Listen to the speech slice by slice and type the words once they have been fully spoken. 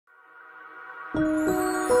Hi,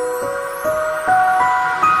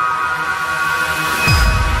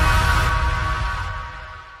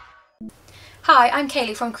 I'm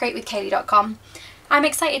Cayleigh from createwithcayleigh.com. I'm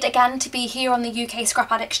excited again to be here on the UK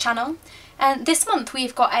Scrap Addicts channel, and this month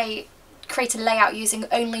we've got a created layout using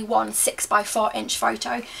only one 6x4 inch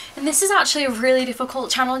photo, and this is actually a really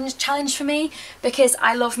difficult challenge for me because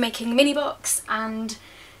I love making mini books and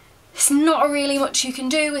there's not really much you can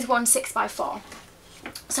do with one 6x4.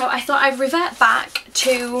 So I thought I'd revert back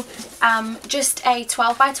to just a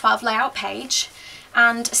 12x12 layout page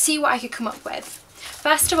and see what I could come up with.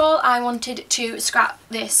 First of all, I wanted to scrap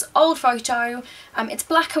this old photo. It's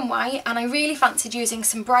black and white and I really fancied using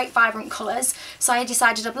some bright vibrant colours, so I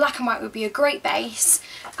decided a black and white would be a great base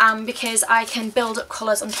because I can build up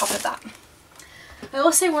colours on top of that. I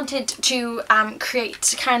also wanted to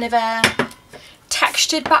create kind of a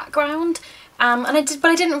textured background, but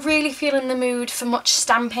I didn't really feel in the mood for much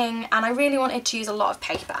stamping, and I really wanted to use a lot of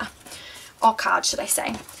paper, or card should I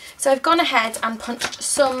say. So I've gone ahead and punched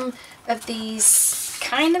some of these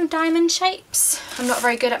kind of diamond shapes. I'm not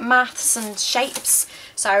very good at maths and shapes,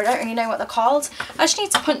 so I don't really know what they're called. I just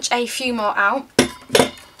need to punch a few more out.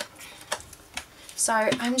 So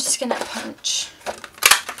I'm just going to punch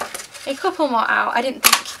a couple more out. I didn't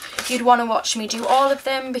think you'd want to watch me do all of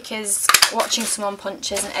them because watching someone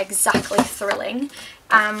punch isn't exactly thrilling,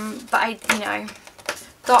 but I,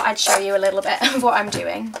 thought I'd show you a little bit of what I'm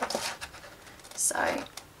doing. So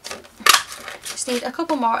just need a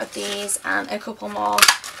couple more of these and a couple more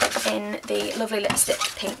in the lovely lipstick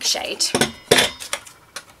pink shade.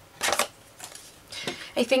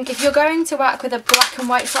 I think if you're going to work with a black and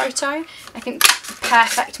white photo, I think the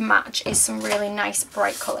perfect match is some really nice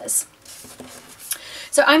bright colours.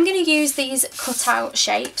 So I'm going to use these cut out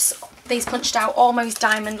shapes, these punched out almost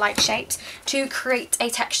diamond like shapes, to create a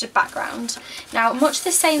textured background. Now, much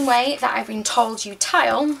the same way that I've been told you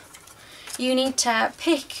tile, you need to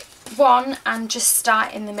pick one and just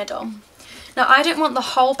start in the middle. Now I don't want the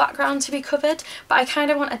whole background to be covered, but I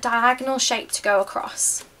kind of want a diagonal shape to go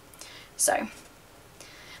across. So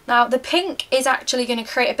now the pink is actually going to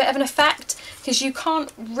create a bit of an effect because you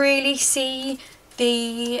can't really see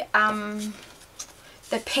the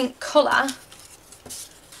pink colour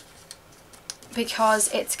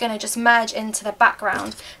because it's going to just merge into the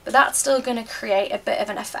background, but that's still going to create a bit of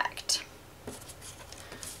an effect.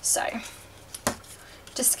 So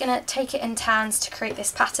just going to take it in turns to create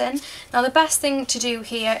this pattern. Now the best thing to do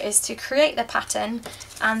here is to create the pattern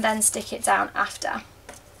and then stick it down after.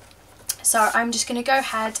 So I'm just going to go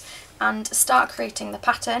ahead and start creating the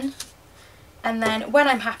pattern, and then when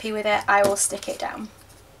I'm happy with it I will stick it down.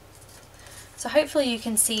 So hopefully you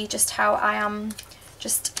can see just how I am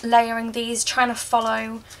just layering these, trying to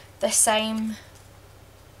follow the same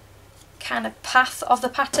kind of path of the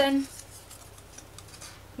pattern.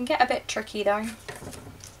 It can get a bit tricky though.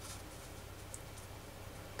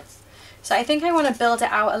 So I think I want to build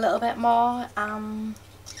it out a little bit more.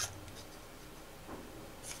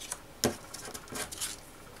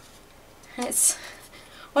 It's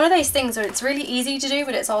one of those things where it's really easy to do,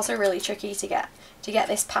 but it's also really tricky to get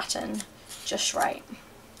this pattern just right.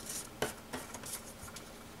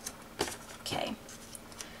 Okay,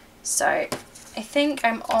 so I think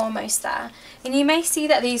I'm almost there, and you may see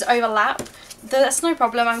that these overlap. That's no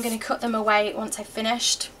problem, I'm going to cut them away once I've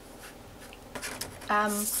finished.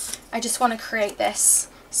 I just want to create this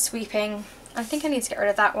sweeping. I think I need to get rid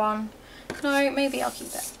of that one. No, maybe I'll keep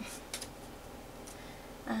it.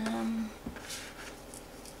 I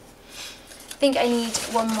think I need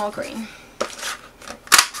one more green.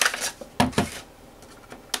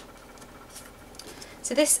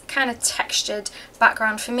 So this kind of textured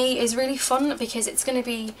background for me is really fun because it's going to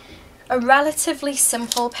be a relatively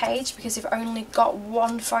simple page because we've only got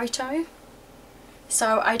one photo.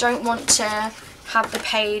 So I don't want to have the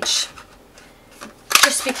page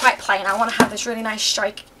just be quite plain. I want to have this really nice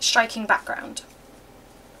striking background.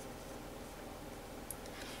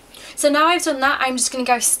 So now I've done that, I'm just going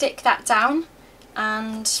to go stick that down,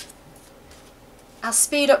 and I'll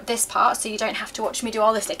speed up this part so you don't have to watch me do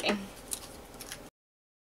all the sticking.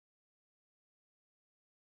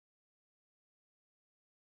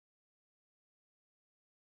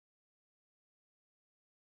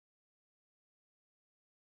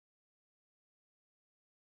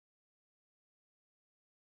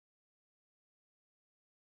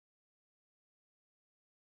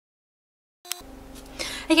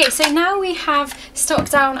 Okay, so now we have stuck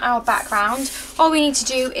down our background. All we need to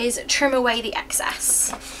do is trim away the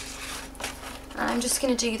excess. I'm just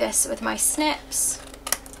going to do this with my snips,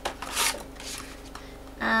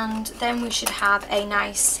 and then we should have a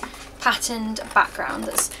nice patterned background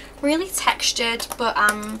that's really textured, but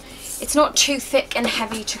it's not too thick and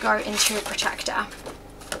heavy to go into a protector.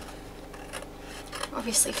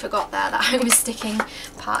 Obviously forgot there that I was sticking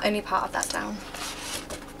only part of that down.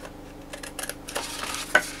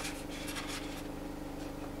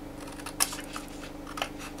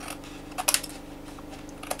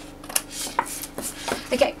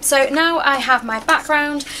 Okay, so now I have my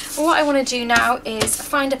background. What I want to do now is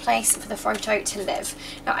find a place for the photo to live.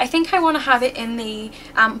 Now I think I want to have it in the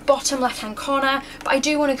bottom left hand corner, but I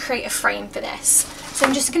do want to create a frame for this. So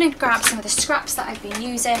I'm just going to grab some of the scraps that I've been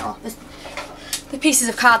using, or the pieces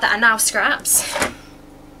of card that are now scraps,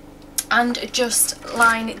 and just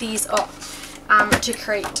line these up to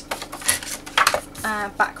create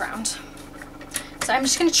a background. So I'm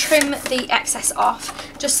just going to trim the excess off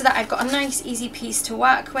just so that I've got a nice easy piece to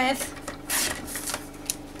work with,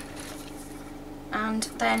 and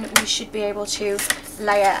then we should be able to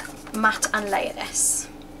mat and layer this.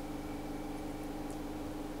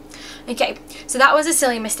 Okay, so that was a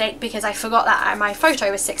silly mistake because I forgot that my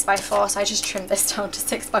photo was 6x4, so I just trimmed this down to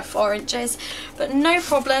 6x4 inches, but no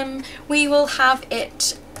problem, we will have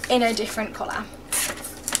it in a different colour.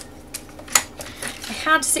 I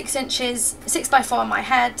had 6 inches, 6x4 in my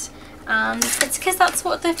head, and it's because that's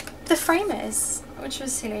what the frame is, which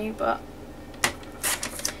was silly, but...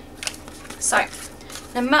 So,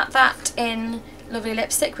 now mat that in Lovely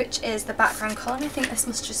Lipstick, which is the background colour, and I think this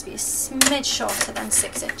must just be a smidge shorter than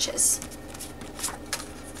 6 inches.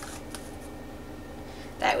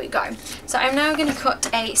 There we go. So I'm now going to cut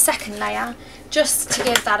a second layer just to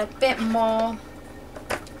give that a bit more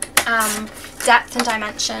depth and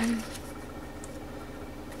dimension.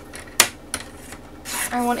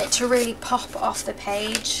 I want it to really pop off the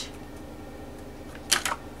page.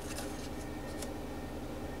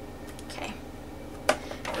 Okay,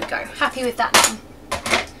 there we go. Happy with that now.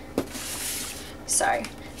 So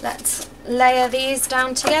let's layer these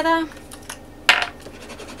down together.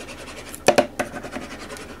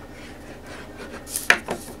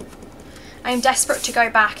 I'm desperate to go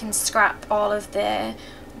back and scrap all of the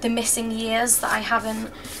missing years that I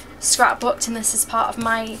haven't scrapbooked, and this is part of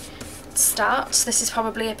my start. This is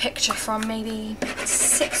probably a picture from maybe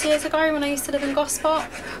 6 years ago when I used to live in Gosport.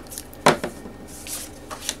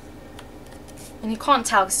 And you can't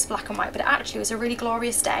tell because it's black and white, but it actually was a really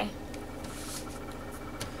glorious day.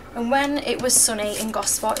 And when it was sunny in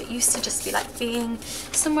Gosport, it used to just be like being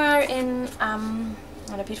somewhere in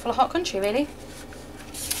a beautiful hot country, really.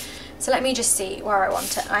 So let me just see where I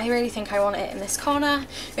want it. I really think I want it in this corner,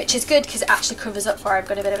 which is good because it actually covers up where I've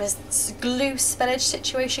got a bit of a glue spillage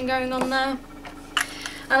situation going on there.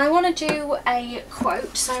 And I want to do a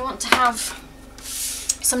quote, so I want to have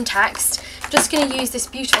some text. I'm just going to use this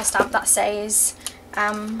beautiful stamp that says,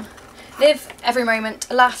 live every moment,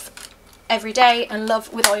 laugh every day, and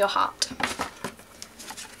love with all your heart.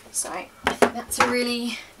 So I think that's a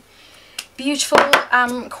really beautiful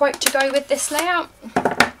quote to go with this layout.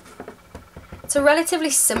 It's a relatively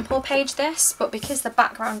simple page, this, but because the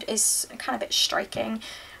background is kind of a bit striking,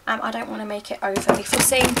 I don't want to make it overly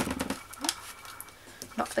fussy.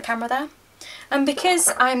 Knock the camera there. And because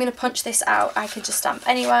I'm going to punch this out, I could just stamp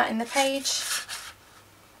anywhere in the page.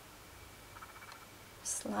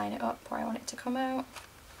 Just line it up where I want it to come out.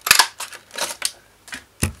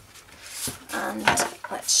 And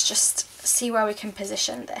let's just see where we can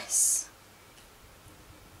position this.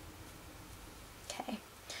 Okay.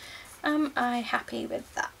 Am I happy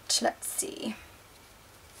with that? Let's see.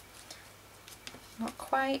 Not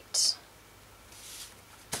quite.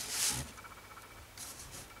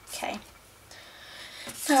 Okay.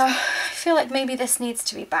 I feel like maybe this needs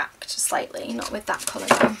to be backed slightly, not with that colour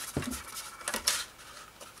though.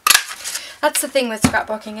 That's the thing with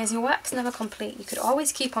scrapbooking, is your work's never complete. You could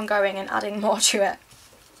always keep on going and adding more to it.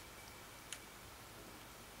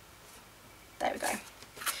 There we go.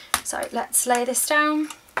 So let's lay this down.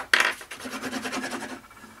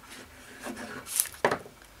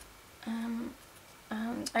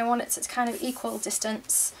 And I want it so it's kind of equal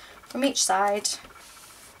distance from each side.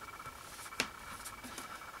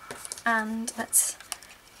 And let's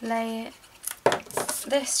lay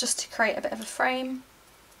this just to create a bit of a frame.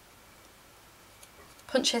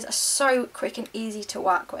 Punches are so quick and easy to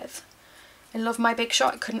work with. I love my Big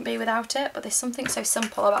Shot, it couldn't be without it, but there's something so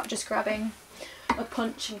simple about just grabbing a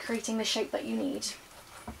punch and creating the shape that you need.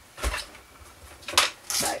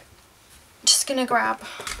 So, just going to grab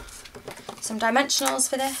some dimensionals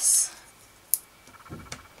for this. I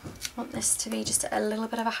want this to be just at a little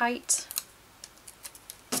bit of a height.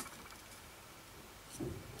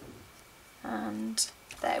 And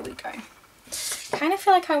there we go. Kind of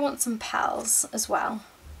feel like I want some pals as well.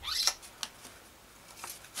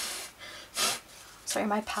 Sorry,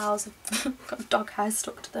 my pals have got dog hair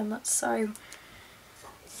stuck to them. That's so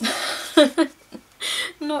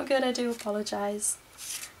not good. I do apologise.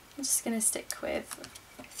 I'm just going to stick with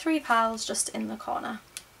 3 pals just in the corner.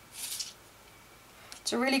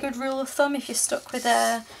 It's a really good rule of thumb if you're stuck with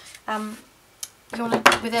a you want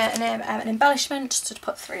to, with an embellishment, just to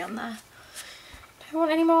put 3 on there. Do I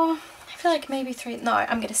want any more? I feel like maybe 3. No,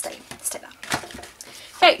 I'm going to stay that.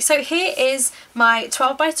 Okay, so here is my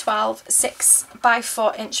 12 by 12 6 by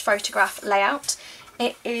 4 inch photograph layout.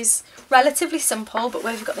 It is relatively simple, but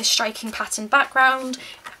we've got this striking pattern background.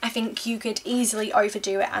 I think you could easily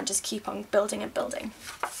overdo it and just keep on building and building.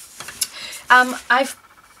 I've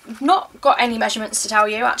not got any measurements to tell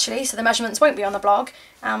you actually, so the measurements won't be on the blog.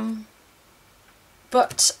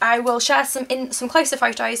 But I will share some closer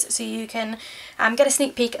photos so you can get a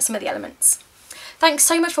sneak peek at some of the elements. Thanks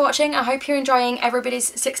so much for watching. I hope you're enjoying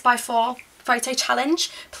everybody's 6x4 photo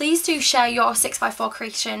challenge. Please do share your 6x4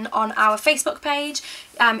 creation on our Facebook page,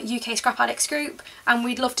 UK Scrap Addicts group, and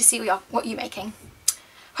we'd love to see what you're making.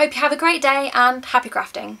 Hope you have a great day and happy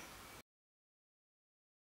crafting.